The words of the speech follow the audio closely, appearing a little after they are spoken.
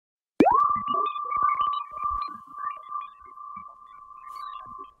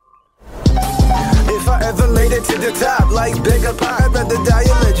never made it to the top. Like bigger pie, I'd rather die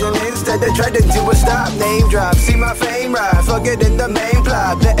a legend. Instead they tried to do a stop. Name drop, see my fame rise. Forget in the main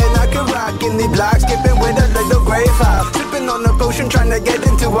plot. Betting I can rock in the block, skipping with a little grave hop. Sipping on the potion, trying to get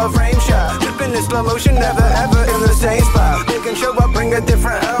into a frame shot. Dripping in slow motion, never ever in the same spot. Making sure I bring a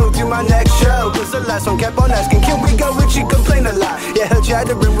different hoe to my next show. Cause the last one kept on asking, can we go? And she complained a lot. Yeah, her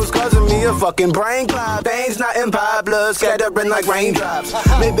chattering was causing me a fucking brain clot. Veins not in pie, blood scattering like raindrops.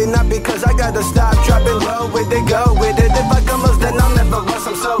 Maybe not because I gotta stop, dropping low with it, go with it. If I come then I'll never rust,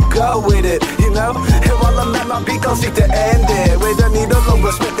 I'm so go with it, you know? And while I'm at my peak, I'll seek to end it with a needle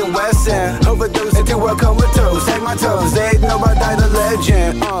over Smith & Wesson. Overdose into a comatose, hang my toes, they know I died a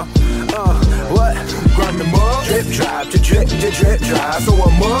legend. What? Grind them up, drip drop, to drip drop. So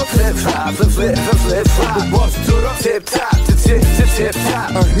I'm up, flip flop, flip flop. The bus to the tip top, to tip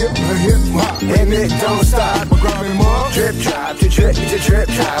top. A hip hop, and it don't stop. Grind them up, drip drop, to drip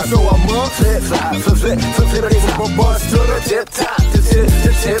drop. So I'm up, flip flop, flip flop. The bus to the tip top, to tip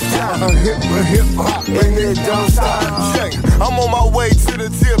top. A hip hop, and it don't stop. I'm on my way to the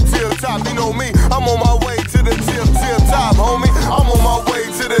tip top. You know me, I'm on my way to the tip top, homie. I'm on my way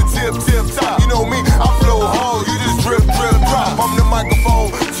to the tip top. You know me, I flow hard, you just drip drop. I'm the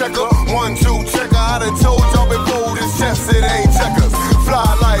microphone checker, 1, 2, checker. I done told y'all before, this chess it ain't checkers. Fly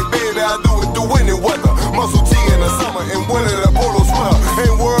like baby, I do it through any weather. Muscle T in the summer and winter, the polo sweater.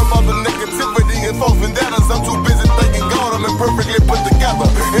 Ain't worried about the negativity and false vendettas. I'm too busy thinking God, I'm imperfectly put together.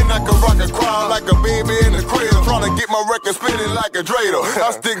 And I can rock a crowd like a baby in a crib, trying to get my record spinning like a dreidel. I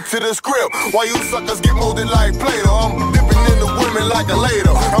stick to the script, while you suckers get molded like Play-Doh. I'm dipping in the women like a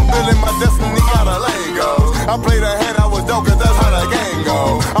ladle. I'm building my destiny out of Legos. I played a hand, I was dope, cause that's how the game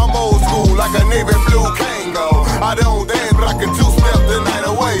go. I'm old school like a navy blue Kango. I don't dance, but I can two-step the night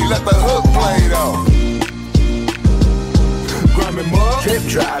away. Let the hook play though. Grind me up, drip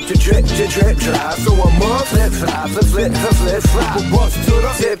drop, to drip drop. So I'm up, flip flop, flip flop. The bus to the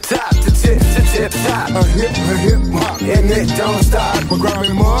tip top, to tip top. A hip hop, and it don't stop. Grind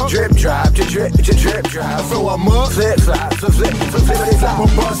me up, drip drop, to drip drop. So I'm up, flip flop, flip flop. The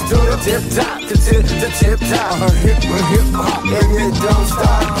bus to the tip top, to tip top. A hip hop, and it don't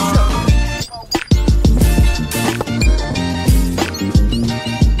stop.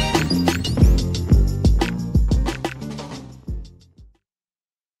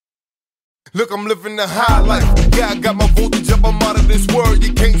 Look, I'm living the high life. Yeah, I got my voltage up, I'm out of this world.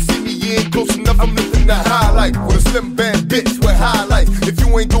 You can't see me, you ain't close enough. I'm living the high life with a slim bad bitch with high life. If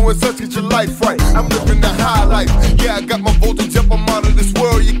you ain't doing such, get your life right. I'm living the high life. Yeah, I got my voltage up, I'm out of this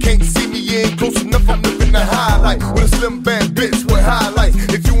world. You can't see me, you ain't close enough. I'm living the high life with a slim bad bitch with high life.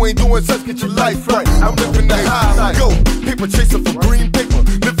 If you ain't doing such, get your life right. I'm living the high life. Go, paper chaser for green paper.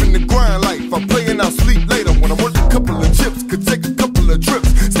 Living the grind life. I'm playing, I'll sleep later. When I work a couple of chips, could take a couple of trips.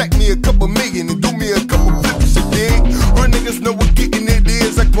 Stack me a couple million and do me a couple flips, you dig? Real niggas know what getting it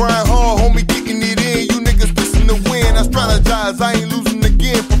is. I grind hard, homie, getting it in. You niggas pissing the win. I strategize, I ain't losing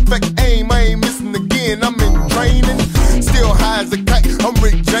again. Perfect aim, I ain't missing again. I'm in training, still high as a kite. I'm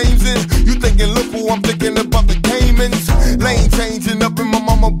Rick Jameson. You thinking, look who I'm thinking about the Caymans. Lane changing up in my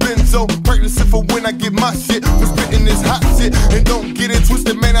mama Benzo. Practicing for when I get my shit. For spitting this hot shit. And don't get it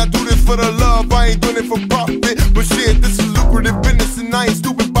twisted, man, I do this for the love. I ain't doing it for profit. But shit, this is lucrative business and I ain't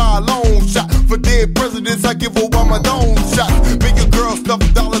stupid by a long shot. For dead presidents, I give Obama dome shots. Make a girl stuff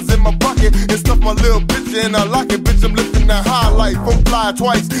dollars in my pocket and stuff my little picture and I lock it. Bitch, I'm living that high life. I'm fly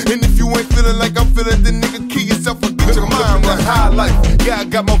twice. And if you ain't feeling like I'm feeling, then nigga, kill yourself and get your mind right. High life. Yeah, I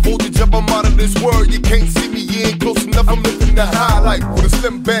got my voltage up, I'm out of this world. You can't see me, you ain't close enough. I'm living that high life with a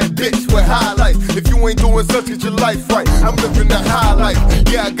slim bad bitch with high life. If you ain't doing such, get your life right. I'm living that high life.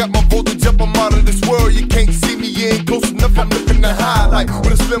 Yeah, I got my voltage up, I'm out of this world. You can't see me, you ain't close enough. I'm living that high life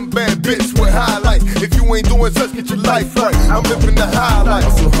with a slim bad bitch with high life. If you ain't doing such, get your life right. I'm living the high life.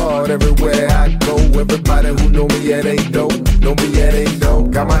 Hustle hard everywhere I go. Everybody who know me, yeah, they know. Know me, yeah, they know.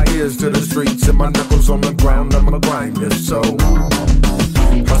 Got my ears to the streets and my knuckles on the ground. I'm a grinder, so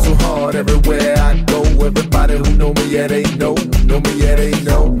hustle hard everywhere I go. Everybody who know me, yeah, they know. Know me, yeah, they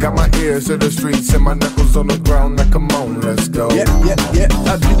know. Got my ears to the streets and my knuckles on the ground. Now come on, let's go. Yeah.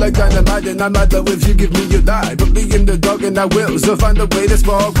 I be like dynamite and I'm not low if you give me your life. But be in the dog and I will. So find a way to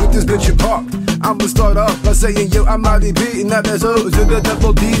spark with this bitch you park. I'ma start off by saying, yo, I'm Oddy B. Now there's O to the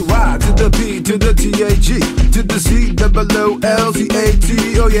double D-Y, to the B, to the T-A-G, to the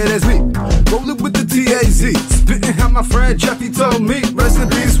C-double-O-L-T-A-T. Oh yeah, that's me. Rolling with the T-A-Z. Spitting how my friend Jeffy told me. Rest in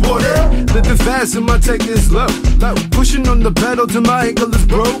peace, water. Living fast and my take is low. Pushing on the pedal till my ankle is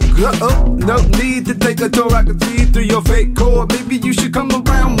broke. No need to take a tour. I can see through your fake core. Maybe you should come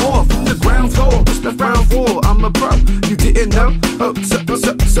around more from the ground floor. What's the round for? I'm a pro. You didn't know? Oh, so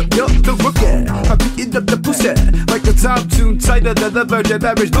you're the rookie. I beat it up set, like a top tune tighter than the virgin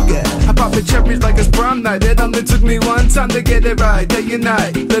average. Look at, I poppin' cherries like it's prom night. It only took me one time to get it right. Day and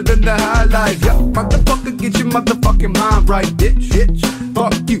night, living the high life. Yo, motherfucker, get your motherfucking mind right, bitch.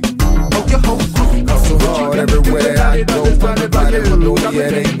 Fuck you, oh your whole crew. Hustle hard everywhere I go. Everybody will know me,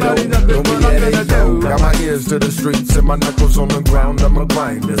 it ain't no. Know me, it ain't no. Got my ears to the streets and my knuckles on the ground. I'm a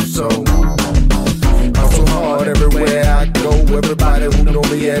grinder, so hustle hard everywhere I go. Everybody who know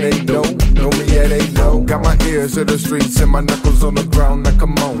me, it ain't no. Know me, it ain't no. Got my ears to the streets and my knuckles on the ground. Now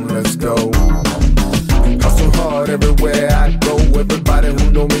come on, let's go. Hustle hard everywhere I go. Everybody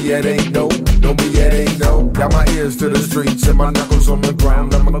who know me, it ain't no. Know me, it ain't no. Got my ears to the streets and my knuckles on the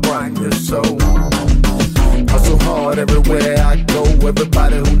ground. I'm a grinder, so hustle hard everywhere I go.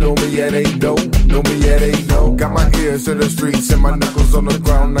 Everybody who know me, it ain't no. Know me, it ain't no. Got my ears to the streets and my knuckles on the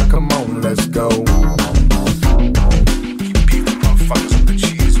ground. Now come on, let's go. Keep beating motherfuckers with the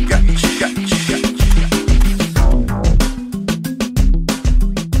cheese. Got me.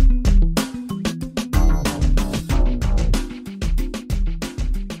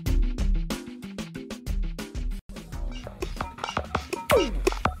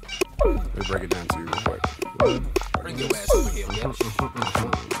 Let me break it down to you real quick. Bring your ass over here,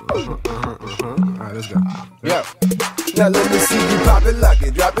 Alright, let's go. Yeah. Now let me see you pop it, lock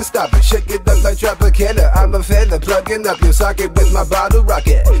it, drop it, stop it, shake it up like Tropicana. I'm a fan of plugging up your socket with my bottle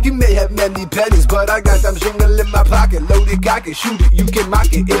rocket. You may have many pennies, but I got them jingle in my pocket. Loaded, cock it, shoot it, you can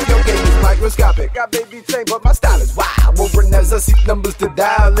mock it. If your game is microscopic, I baby chain, but my style is wild. Over as I see numbers to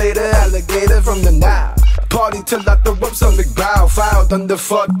dial later, alligator from the Nile. Party till I throw up some McBow, filed under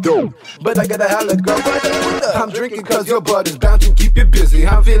fuck though. But I got a hella girl, I'm drinking cause your butt is bound to keep you busy.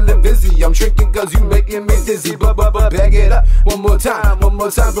 I'm feeling busy, I'm drinking cause you making me dizzy. But bag it up, one more time,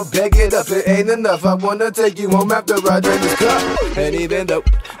 but bag it up. It ain't enough, I wanna take you home after I drink this cup. And even though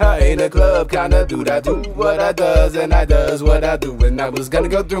I ain't a club kinda dude, I do what I does and I does what I do. And I was gonna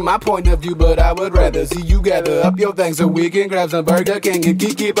go through my point of view, but I would rather see you gather up your things so we can grab some Burger King and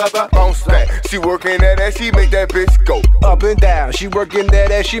keep up. Bounce that, she working that ass, she make that bitch go up and down. She working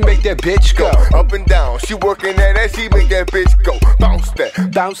that ass, she make that bitch go up and down. She working that ass, she make that bitch go bounce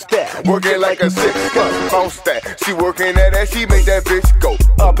that, bounce that. Working like a six bounce that. She working that ass, she make that bitch go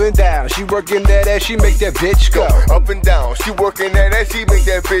up and down. She working that ass, she make that bitch go up and down. She working that ass, she make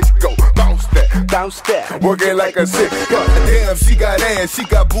that bitch go bounce that, bounce that. Working like a six damn, she got ass, she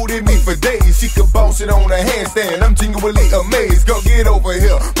got booty me for days. She could bounce it on a handstand. I'm genuinely amazed. Girl, get over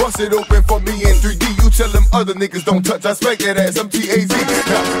here, bust it open for me in 3D. You tell them other niggas don't touch, I smack that ass, I'm TAZ.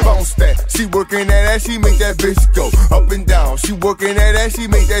 Now bounce that, she working that ass, she make that bitch go up and down. She working that ass, she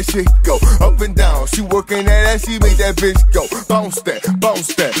make that shit go up and down. She working that ass, she make that bitch go bounce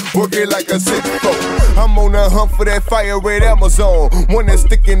that, working like a 6-4. I'm on the hunt for that fire red Amazon, one that's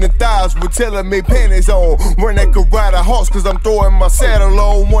sticking the thighs with telling me panties on. One that could ride a horse cause I'm throwing my saddle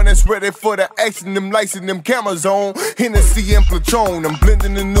on. One that's ready for the action, them lights and them cameras on. Hennessy and Patron, I'm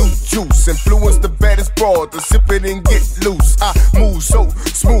blending the new juice. Influence the baddest broad to sip it and get loose. I move so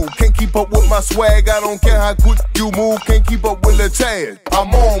smooth, can't keep up with my swag. I don't care how quick you move, can't keep up with the tag.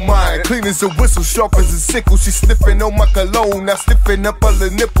 I'm on mine, clean as a whistle, sharp as a sickle. She sniffing on my cologne, now stiffing up all the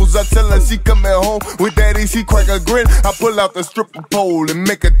nipples. I tell her she coming home with daddy, she crack a grin. I pull out the stripper pole and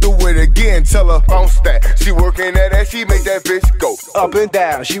make her do it again. Tell her bounce that, she working that ass, she make that bitch go up and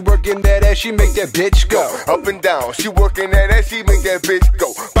down. She working that ass, she make that bitch go up and down. She working that ass, she make that bitch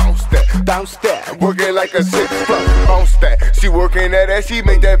go bounce that, working like a 6-4. Bounce that, she working that ass, she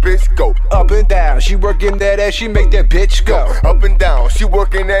make that bitch go up and down. She working that ass, she make that bitch go up and down. She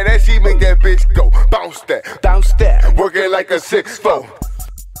working that ass, she make that bitch go bounce that, working like a 6-4.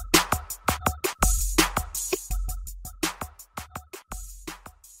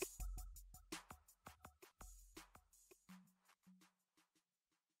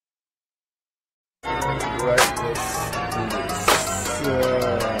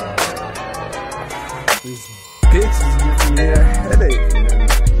 These bitches give me a headache.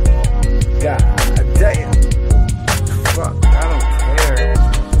 God damn. Fuck, I don't care.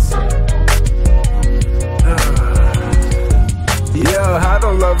 Yo, I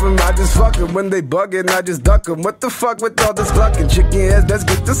don't love them, I just fuck them. When they buggin', I just duck them. What the fuck with all this fucking chicken ass? Let's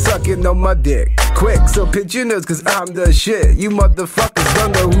get to sucking on my dick quick, so pitch your nose, cause I'm the shit. You motherfuckers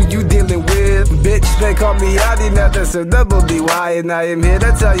don't know who you dealing with. Bitch, they call me Oddy, now that's a double DY. And I am here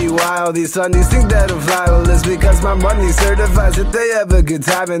to tell you why all these sunnies think that'll fly. Well, it's because my money certifies that they have a good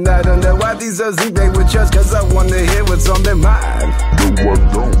time. And I don't know why these hoes think they would trust, cause I wanna hear what's on their mind. No, I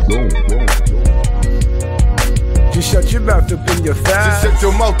don't. You Just shut your mouth up in your thighs. Just shut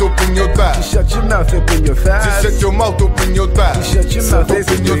your mouth up in your thighs. Just shut your mouth up in your thighs. Just shut your mouth up in your thighs. Just shut your mouth up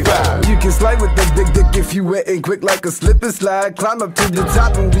in your thighs. You can slide with the big dick if you wet and quick like a slip and slide. Climb up to the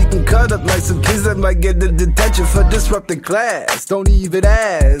top and we can cut up like some kids that might get the detention for disrupting class. Don't even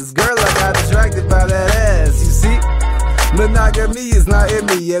ask, girl, I got attracted by that ass. You see? Monogamy is not in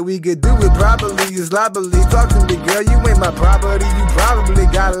me, yeah, we could do it properly, it's sloppily. Talk to me, girl, you ain't my property. You probably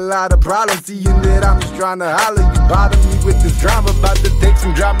got a lot of problems, seeing that I'm just trying to holler. You bother me with this drama, about to take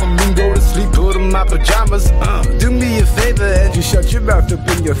some drama, me go to sleep, put on my pajamas. Do me a favor and just shut your mouth up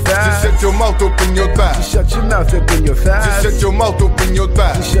in your thighs. Just shut your mouth up in your thighs. Just shut your mouth up in your thighs. Just shut your mouth up in your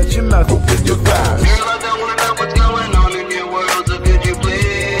thighs. Just shut your mouth up in your thighs. Girl, I don't wanna know what's going on in your world, so could you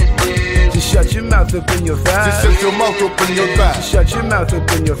please, please? Just shut your mouth up in your thighs. Just shut your mouth up in your thighs. Just shut your mouth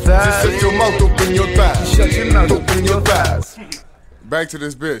up in your thighs. Just shut your mouth up in your thighs. Just shut your mouth up in your thighs. Back to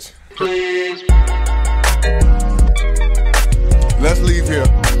this bitch. Please. Let's leave here.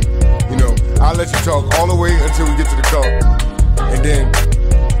 You know, I'll let you talk all the way until we get to the car. And then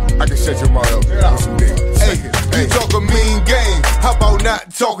I can shut your mouth up with some dick. Hey, you talk a mean game. How about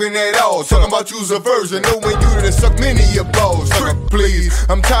not talking at all? Talking about you's a virgin, knowing you done suck many of balls. Sucker, please.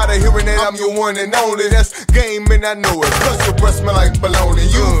 I'm tired of hearing that I'm your one and only. That's game and I know it. Plus your breath smell like baloney.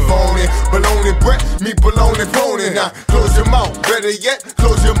 You phony, baloney breath, me baloney phony. Now close your mouth. Better yet,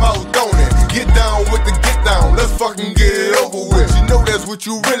 close your mouth, don't it? Get down with the get down. Let's fucking get it over with. You know that's what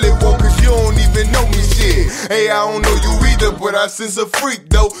you really want, cause you don't even know me shit. Hey, I don't know you either, but I sense a freak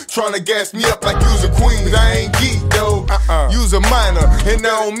though. Trying to gas me up like you's a queen, but I ain't geek though. You's a minor, and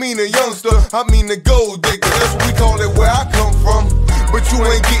I don't mean a youngster, I mean a gold digger. That's what we call it where I come from. But you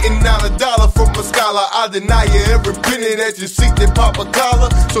ain't getting out $1 from a scholar. I deny you every penny that you seek to pop a collar.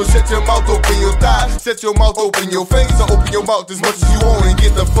 So shut your mouth, open your thigh. Shut your mouth, open your face. Or open your mouth as much as you want and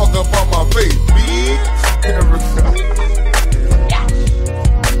get the fuck up on my face, bitch.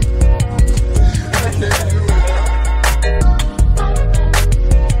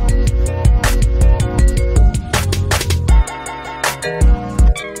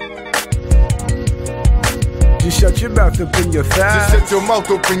 Just shut your mouth up in your thighs. Just shut your mouth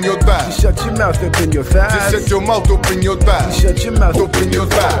up in your thighs. Just shut your mouth up in your thighs. Just shut your mouth up in your thighs. Just shut your mouth up in your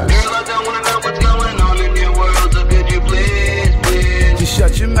thighs. Girl, I don't wanna know what's going on in your world, so could you please, please? Just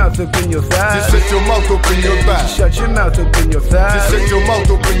shut your mouth up in your thighs. Just shut your mouth up in your thighs. Just shut your mouth up in your thighs. Just shut your mouth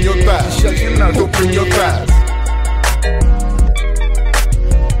up in your thighs. Just shut your mouth up in your thighs.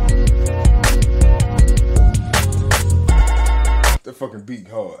 That fucking beat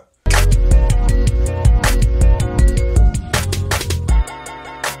hard.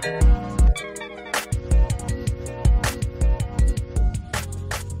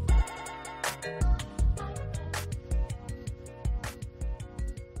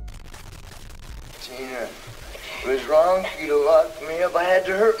 Tina, it was wrong for you to lock me up. I had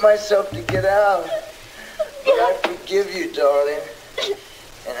to hurt myself to get out. But I forgive you, darling.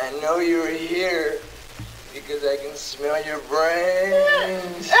 And I know you're here because I can smell your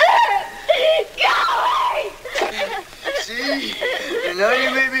brains. Go away! See? And now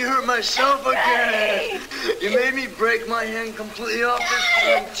you made me hurt myself again. You made me break my hand completely off this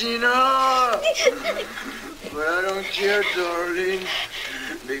thing, Tina. But I don't care, darling,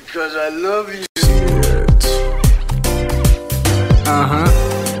 because I love you.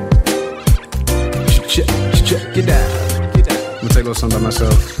 Check it out. I'm gonna take a little something by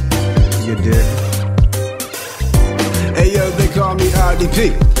myself. You dig? Hey yo, they call me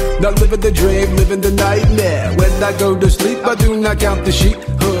RDP. Not living the dream, living the nightmare. When I go to sleep, I do not count the sheep.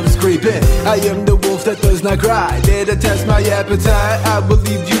 Hooves creeping. I am the wolf that does not cry. There to test my appetite. I will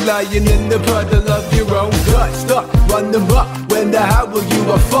leave you lying in the puddle of your own gut. Stuck, run them up. When the howl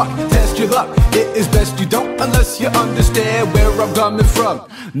you are fucked. Test your luck. It is best you don't unless you understand where I'm coming from.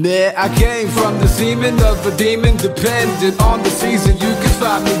 There I came from the semen of a demon. Dependent on the season, you can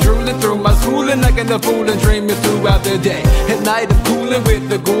find me drooling through my schooling like a fool and dreaming throughout the day. At night I'm cooling with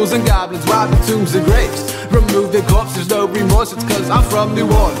the ghouls and goblins, robbing tombs and graves. Remove the corpses, no remorse, it's cause I'm from New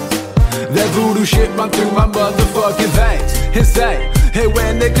Orleans. That voodoo shit run through my motherfucking veins. Insane. Hey,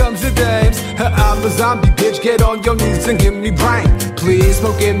 when it comes to dames, I'm a zombie, bitch. Get on your knees and give me brain. Please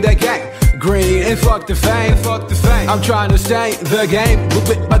smoke in that gang. Green and fuck the fame, fuck the fame. I'm trying to stay the game, but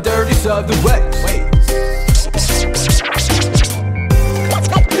with my dirty southern ways.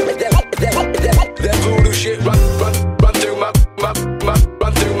 That voodoo shit run through my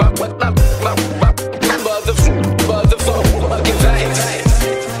motherfucking veins.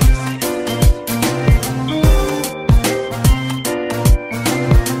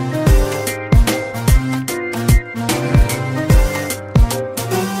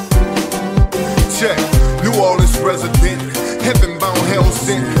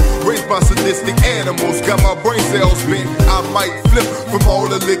 by sadistic animals. Got my brain cells spent. I might flip from all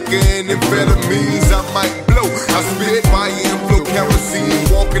the liquor and amphetamines. I might blow. I spit fire and flow kerosene.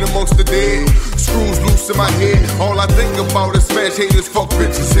 Walking amongst the dead. Screws loose in my head. All I think about is smash haters, fuck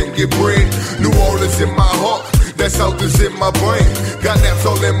bitches, and get bread. New Orleans in my heart. That South is in my brain. Got naps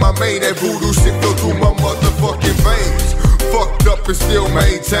all in my main. That voodoo shit flow through my motherfucking veins. Fucked up and still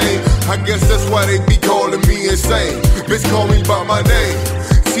maintain. I guess that's why they be calling me insane. Bitch, call me by my name.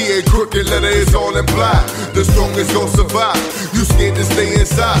 C.A. crooked letter is all implied. The strongest gon' survive. You scared to stay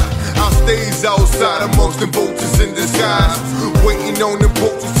inside. I stays outside amongst the vultures in disguise. Waiting on them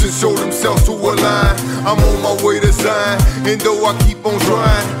vultures to show themselves to align. I'm on my way to Zion, and though I keep on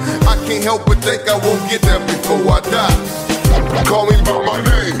trying, I can't help but think I won't get there before I die. Call me by my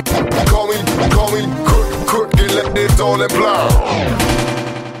name. Call me crooked letter, it's all implied.